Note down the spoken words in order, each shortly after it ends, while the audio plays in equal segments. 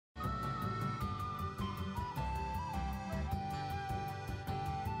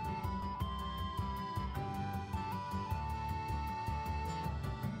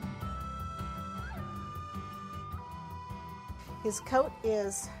His coat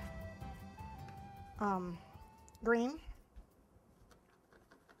is green.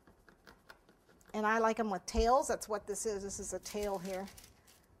 And I like them with tails. That's what this is. This is a tail here.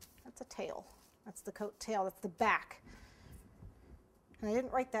 That's a tail. That's the coat tail. That's the back. And I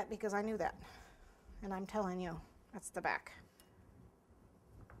didn't write that because I knew that. And I'm telling you, that's the back.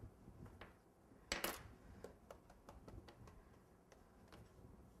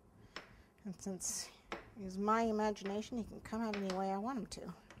 And since he's my imagination, he can come out any way I want him to.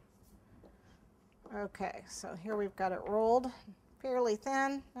 Okay, so here we've got it rolled fairly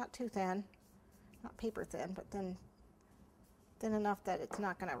thin, not too thin, not paper thin, but thin enough that it's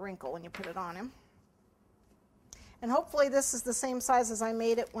not going to wrinkle when you put it on him. And hopefully this is the same size as I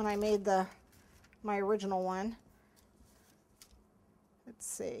made it when I made my original one. Let's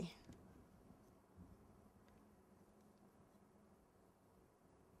see.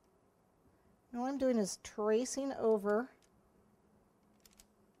 And all I'm doing is tracing over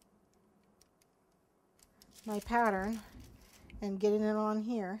my pattern and getting it on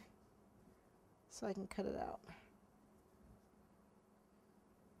here so I can cut it out.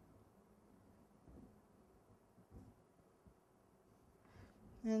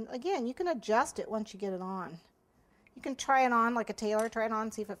 And again, you can adjust it once you get it on. You can try it on like a tailor, try it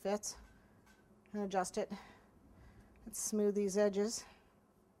on, see if it fits, and adjust it. Let's smooth these edges.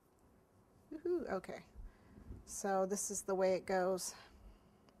 Woohoo, okay. So this is the way it goes.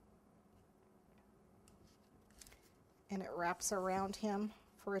 And it wraps around him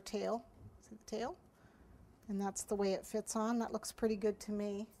for a tail. See the tail? And that's the way it fits on. That looks pretty good to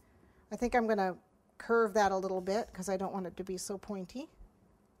me. I think I'm going to curve that a little bit because I don't want it to be so pointy.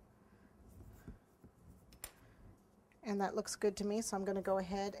 And that looks good to me, so I'm going to go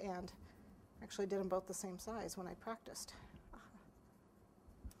ahead and actually did them both the same size when I practiced.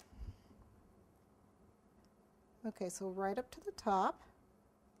 Okay, so right up to the top,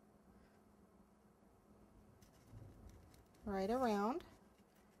 right around,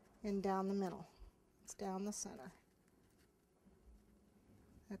 and down the middle. It's down the center.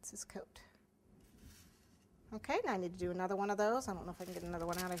 That's his coat. Okay, now I need to do another one of those. I don't know if I can get another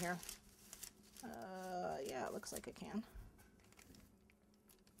one out of here. Yeah, it looks like I can.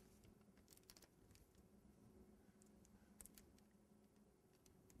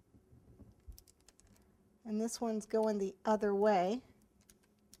 And this one's going the other way.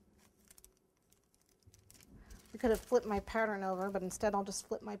 I could have flipped my pattern over, but instead I'll just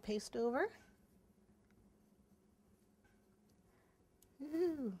flip my paste over.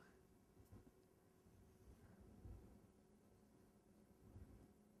 Ooh.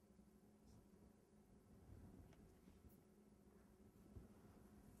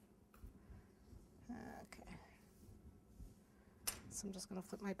 Okay. So I'm just going to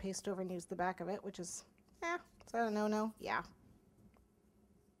flip my paste over and use the back of it, which is, is that a no-no? Yeah.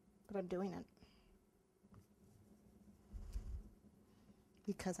 But I'm doing it.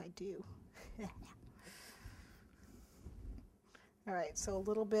 Because I do. All right, so a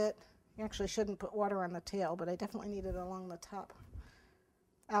little bit, you actually shouldn't put water on the tail, but I definitely need it along the top.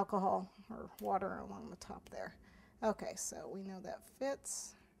 Alcohol or water along the top there. Okay, so we know that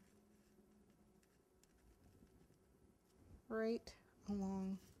fits right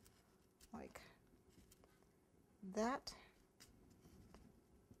along like that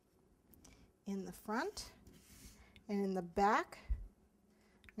in the front, and in the back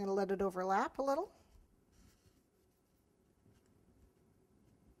I'm going to let it overlap a little.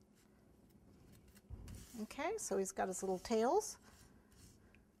 Okay, so he's got his little tails.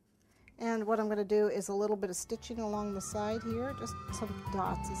 And what I'm going to do is a little bit of stitching along the side here. Just some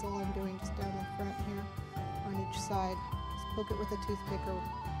dots is all I'm doing, just down the front here on each side. Just poke it with a toothpick, or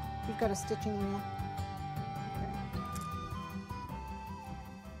you've got a stitching wheel. Okay.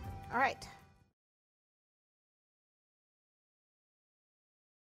 All right.